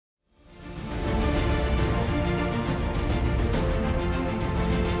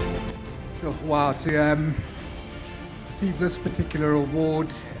Wow, to receive this particular award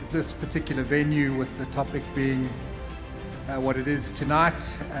at this particular venue, with the topic being what it is tonight,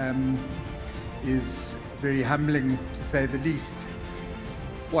 is very humbling, to say the least.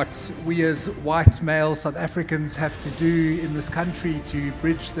 What we as white male South Africans have to do in this country to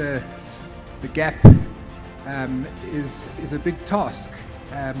bridge the gap is a big task,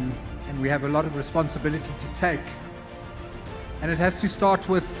 and we have a lot of responsibility to take. And it has to start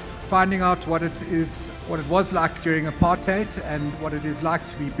with finding out what it was like during apartheid, and what it is like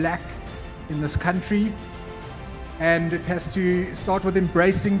to be black in this country. And it has to start with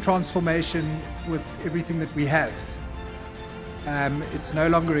embracing transformation with everything that we have. It's no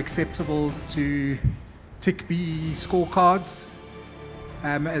longer acceptable to tick BEE scorecards,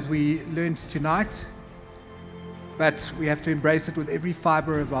 as we learned tonight, but we have to embrace it with every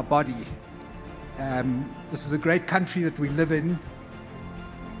fiber of our body. This is a great country that we live in,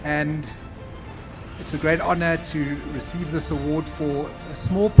 and it's a great honor to receive this award for a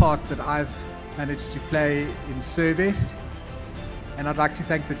small part that I've managed to play in Servest. And I'd like to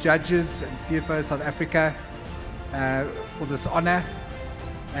thank the judges and CFO South Africa for this honor,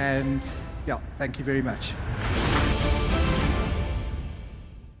 and yeah, thank you very much.